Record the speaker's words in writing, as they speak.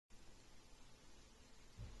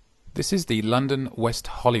This is the London West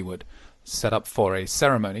Hollywood, set up for a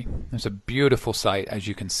ceremony. It's a beautiful site, as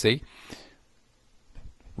you can see.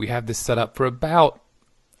 We have this set up for about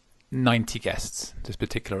 90 guests this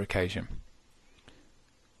particular occasion.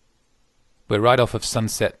 We're right off of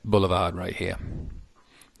Sunset Boulevard right here.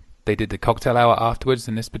 They did the cocktail hour afterwards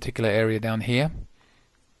in this particular area down here.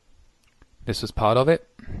 This was part of it.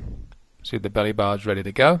 See the belly bars ready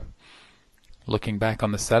to go. Looking back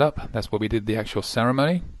on the setup, that's where we did the actual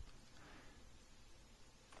ceremony.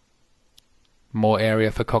 More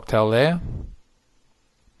area for cocktail there.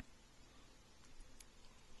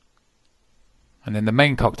 And then the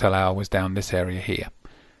main cocktail hour was down this area here.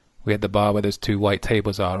 We had the bar where those two white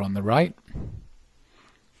tables are on the right.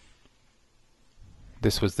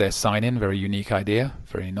 This was their sign-in, very unique idea,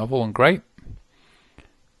 very novel and great.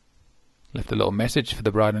 Left a little message for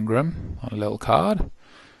the bride and groom on a little card.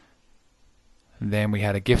 And then we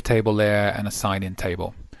had a gift table there and a sign-in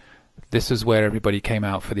table. This is where everybody came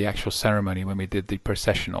out for the actual ceremony when we did the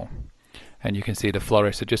processional. And you can see the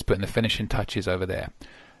florists are just putting the finishing touches over there.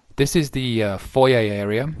 This is the foyer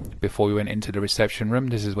area before we went into the reception room.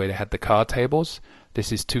 This is where they had the card tables.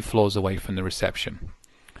 This is 2 floors away from the reception.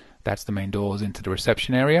 That's the main doors into the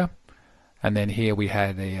reception area. And then here we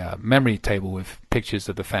had a memory table with pictures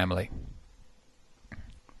of the family.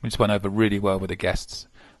 Which went over really well with the guests.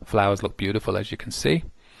 The flowers look beautiful, as you can see.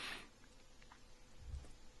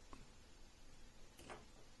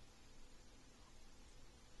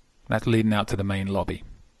 That's leading out to the main lobby,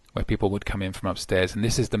 where people would come in from upstairs. And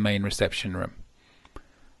this is the main reception room.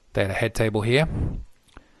 They had a head table here.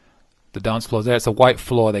 The dance floor's there. It's a white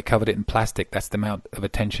floor. They covered it in plastic. That's the amount of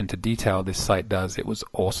attention to detail this site does. It was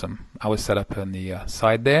awesome. I was set up on the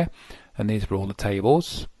side there, and these were all the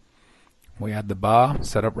tables. We had the bar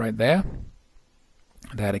set up right there.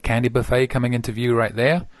 They had a candy buffet coming into view right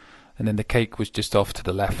there, and then the cake was just off to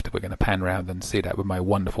the left. We're going to pan around and see that with my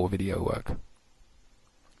wonderful video work.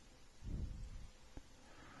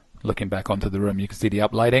 Looking back onto the room, you can see the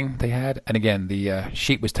uplighting they had, and again the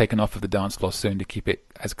sheet was taken off of the dance floor soon to keep it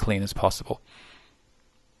as clean as possible.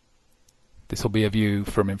 This will be a view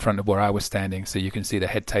from in front of where I was standing, so you can see the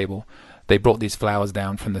head table. They brought these flowers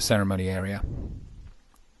down from the ceremony area.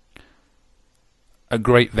 A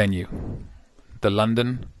great venue, the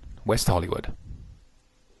London West Hollywood.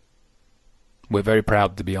 We're very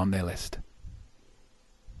proud to be on their list.